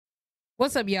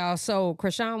What's up, y'all? So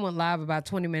Chrisean went live about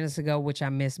 20 minutes ago, which I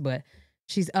missed, but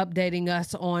she's updating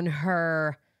us on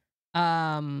her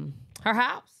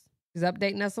house. She's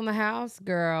updating us on the house,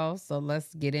 girl. So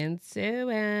let's get into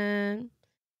it.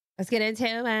 Let's get into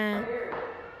it.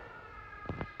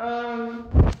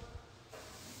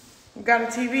 Got a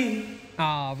TV.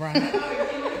 All right.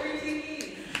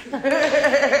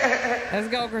 Let's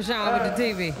go, Chrisean, with the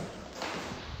TV.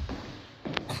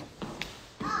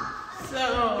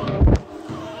 So,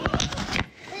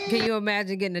 can you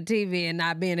imagine getting a TV and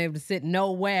not being able to sit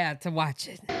nowhere to watch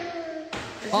it?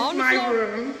 this On is the my floor?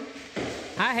 room.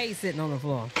 I hate sitting on the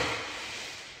floor.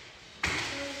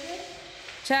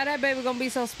 Child, that baby gonna be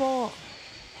so spoiled.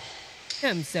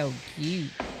 I'm so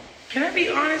cute. Can I be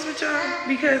honest with y'all?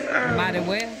 Because Mighty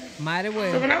well. Mighty so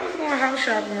well. when I was going house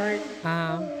shopping, right?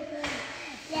 Oh,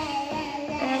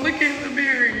 look at the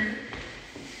berry.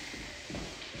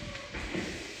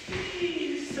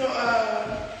 So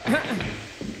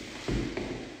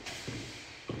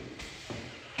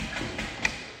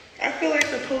I feel like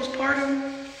the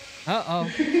postpartum. Uh-oh.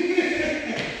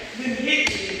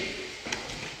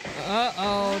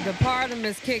 Uh-oh. The partum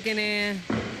is kicking in.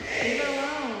 Leave it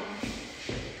alone.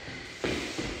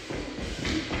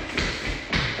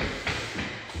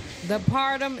 The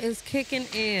partum is kicking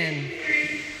in.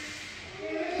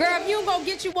 Girl, if you gonna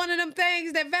get you one of them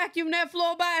things that vacuum that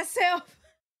floor by itself,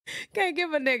 can't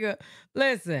give a nigga.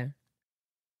 Listen.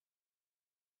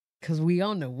 Cause we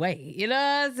on the way. You know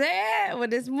what I'm saying? With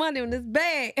this money, with this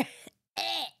bag.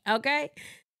 Okay?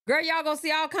 Girl, y'all gonna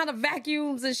see all kind of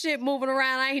vacuums and shit moving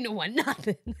around. I ain't knowing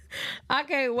nothing. I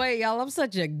can't wait, y'all. I'm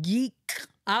such a geek.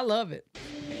 I love it.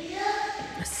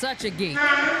 Such a geek.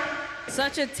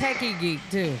 Such a techie geek,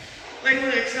 too. Like,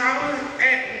 look,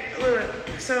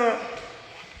 so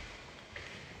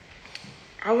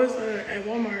I was at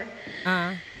Walmart.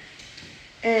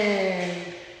 And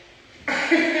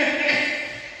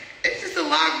it's just a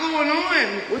lot going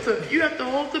on. You have to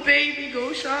hold the baby,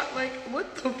 go shop, like,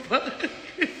 what the fuck?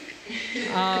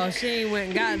 Oh, she ain't went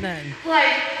and got nothing.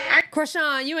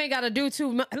 Chrisean, you ain't got to do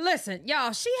too much. Listen,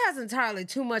 y'all, she has entirely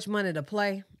too much money to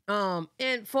play.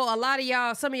 And for a lot of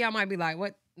y'all, some of y'all might be like,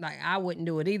 what? Like, I wouldn't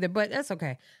do it either, but that's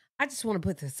okay. I just want to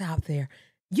put this out there.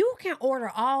 You can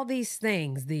order all these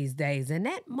things these days, and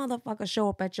that motherfucker show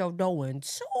up at your door in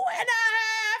 2.5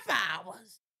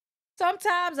 hours.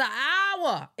 Sometimes an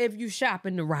hour if you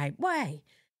shopping the right way.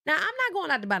 Now, I'm not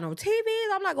going out to buy no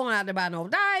TVs. I'm not going out to buy no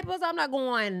diapers. I'm not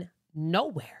going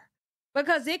nowhere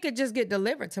because it could just get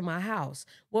delivered to my house.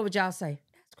 What would y'all say?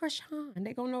 That's Chrisean.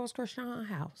 They gonna know it's Chrisean's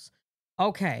house.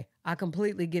 Okay, I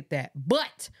completely get that.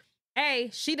 But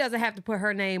A, she doesn't have to put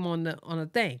her name on the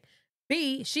thing.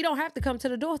 B, she don't have to come to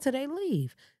the door till they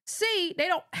leave. C, they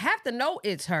don't have to know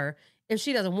it's her if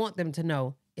she doesn't want them to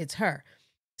know it's her.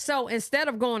 So instead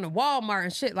of going to Walmart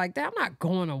and shit like that, I'm not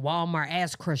going to Walmart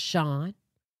as Chrisean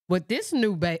with this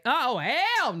new baby. Oh,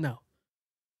 hell no.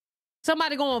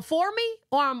 Somebody going for me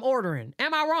or I'm ordering?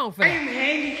 Am I wrong for that? I am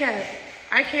handicapped.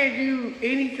 I can't do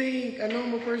anything a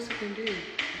normal person can do.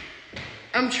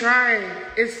 I'm trying.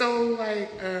 It's so,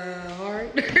 like, hard.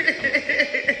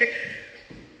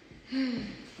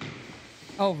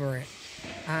 Over it.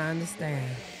 I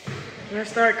understand. And I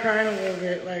start crying a little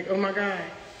bit, like, oh my God.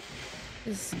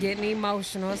 It's getting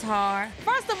emotional. It's hard.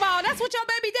 First of all, that's what your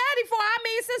baby daddy for. I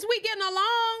mean, since we getting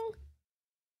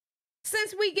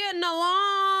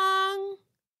along.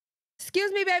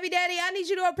 Excuse me, baby daddy. I need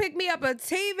you to go pick me up a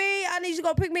TV. I need you to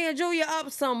go pick me and Julia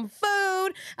up some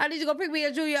food. I need you to go pick me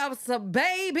and Julia up some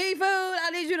baby food. I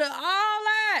need you to all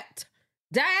that.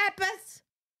 Diapers.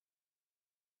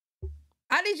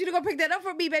 I need you to go pick that up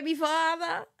for me, baby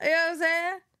father. You know what I'm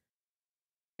saying?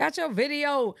 Got your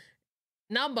video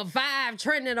number 5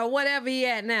 trending or whatever he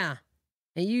at now.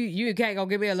 And you can't go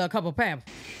give me a little couple pampers.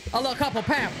 A little couple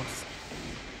pampers.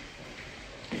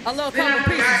 A little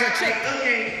couple pieces of chicken.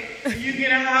 Okay, when you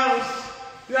get a house,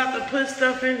 you have to put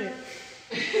stuff in it.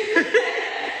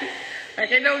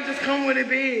 Like, it don't just come with a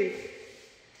bed.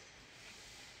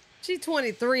 She's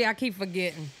 23. I keep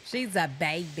forgetting. She's a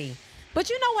baby. But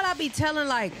you know what I be telling,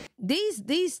 like, these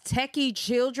techie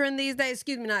children these days,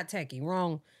 excuse me, not techie,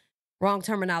 wrong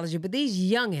terminology, but these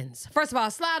youngins. First of all,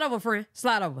 slide over, friend.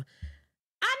 Slide over.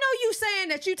 I know you saying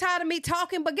that you tired of me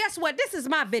talking, but guess what? This is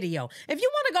my video. If you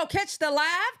want to go catch the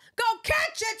live, go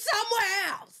catch it somewhere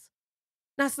else.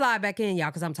 Now slide back in, y'all,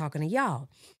 because I'm talking to y'all.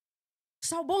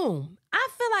 So boom, I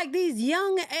feel like these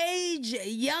young age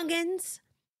youngins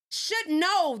should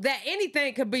know that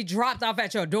anything could be dropped off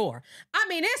at your door. I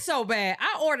mean, it's so bad.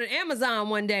 I ordered Amazon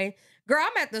one day. Girl,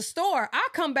 I'm at the store. I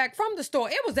come back from the store.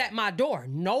 It was at my door.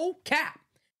 No cap.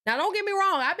 Now, Now, don't get me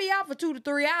wrong. I be out for 2 to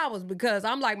 3 hours because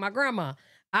I'm like my grandma.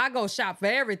 I go shop for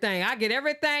everything. I get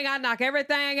everything. I knock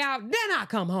everything out. Then I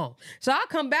come home. So I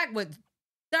come back with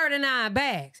 39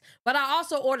 bags. But I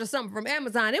also ordered something from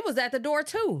Amazon. It was at the door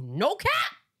too. No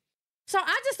cap. So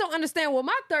I just don't understand what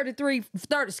my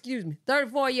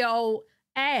 34-year-old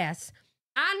ass,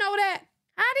 I know that.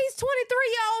 How these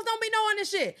 23-year-olds don't be knowing this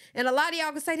shit? And a lot of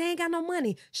y'all can say they ain't got no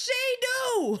money. She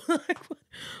do.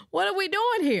 What are we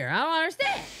doing here? I don't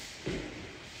understand.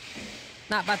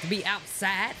 Not about to be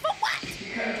outside. For what?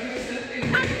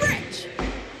 I'm rich.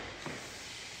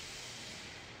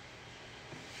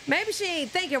 Maybe she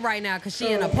ain't thinking right now because she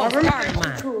in a postpartum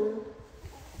mind. Cool.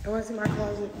 I want to see my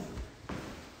closet.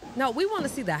 No, we want to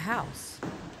see the house.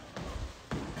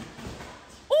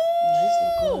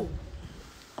 Ooh!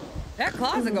 That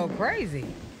closet go crazy.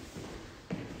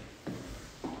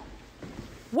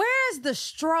 Where's the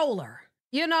stroller?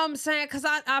 You know what I'm saying? Because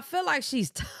I feel like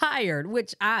she's tired,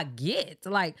 which I get.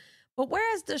 Like, but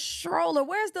where's the stroller?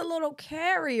 Where's the little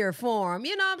carrier for him?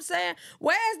 You know what I'm saying?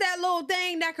 Where's that little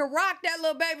thing that could rock that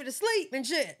little baby to sleep and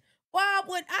shit? Well,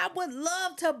 I would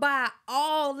love to buy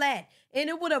all that. And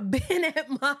it would have been at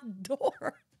my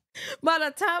door by the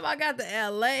time I got to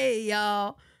LA,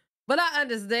 y'all. But I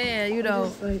understand, you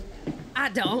know. I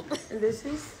don't. This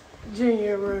is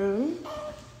Junior room.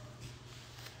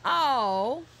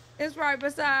 Oh, it's right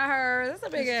beside her. That's a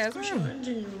big ass room.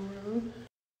 Junior room.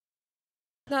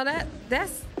 No,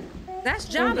 that's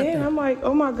Jonathan. And I'm like,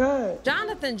 oh my God.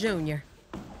 Jonathan Jr.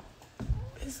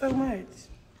 It's so much.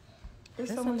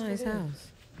 That's so much a nice house.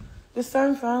 The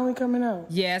sun finally coming out.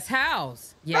 Yes,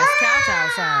 house. Yes, couch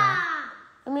outside.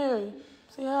 Come here.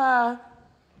 Say hi.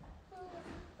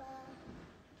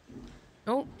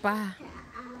 Oh, bye.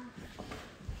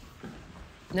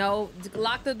 No,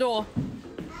 lock the door.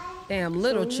 Damn,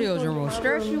 little children will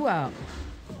stress you out.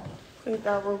 Take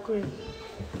that real quick.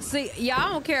 See, yeah, I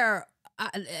don't care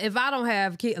if I don't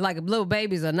have kids, like little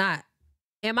babies or not.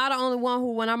 Am I the only one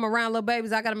who, when I'm around little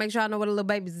babies, I got to make sure I know where the little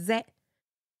babies is at?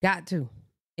 Got to.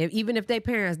 Even if they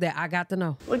parents there, I got to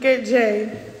know. Look at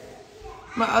Jay,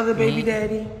 my other baby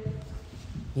daddy.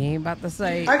 You ain't about to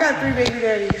say. I got 3 baby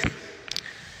daddies.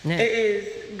 Nah. It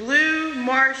is Blue,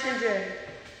 Marsh, and Jay.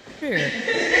 Here.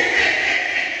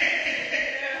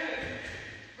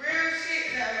 Real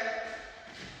shit,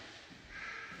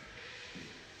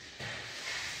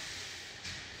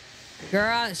 though.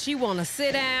 Girl, she want to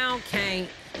sit down, can't.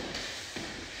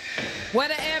 Where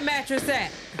the air mattress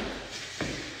at?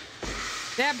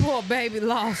 That poor baby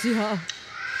lost, y'all.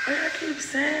 I keep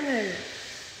saying it.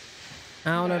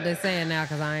 I don't know what they're saying now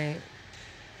because I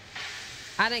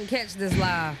didn't catch this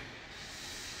live.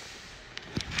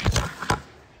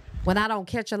 When I don't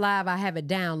catch a live, I have it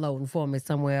downloading for me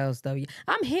somewhere else, though.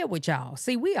 I'm here with y'all.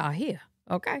 See, we are here,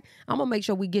 okay? I'm going to make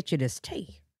sure we get you this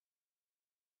tea.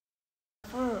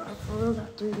 I for real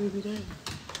got 3 baby daddies.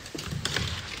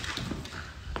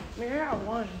 I mean, I got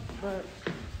 1, but...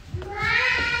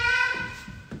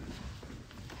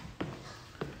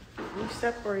 we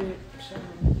separated.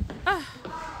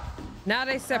 Now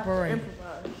they separate.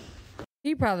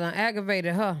 He probably done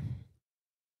aggravated her.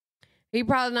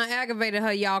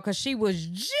 Y'all, because she was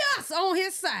just on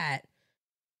his side.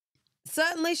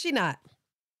 Suddenly she not.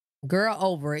 Girl,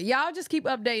 over it. Y'all just keep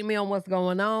updating me on what's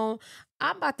going on.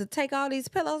 I'm about to take all these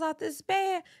pillows out this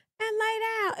bed and lay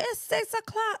down. It's 6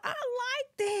 o'clock. I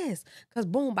like this. Because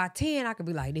boom, by 10, I could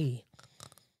be like this.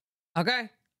 Okay?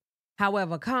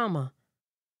 However,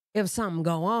 if something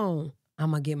go on,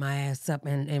 I'm going to get my ass up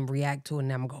and react to it,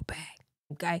 and I'm going to go back.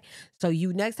 Okay? So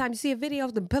next time you see a video,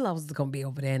 the pillows is going to be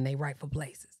over there in their rightful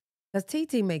places. Because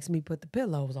TT makes me put the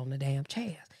pillows on the damn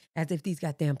chairs. As if these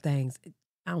goddamn things,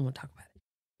 I don't want to talk about it.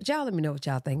 But y'all let me know what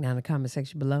y'all think down in the comment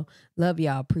section below. Love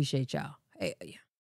y'all. Appreciate y'all. Hey, yeah.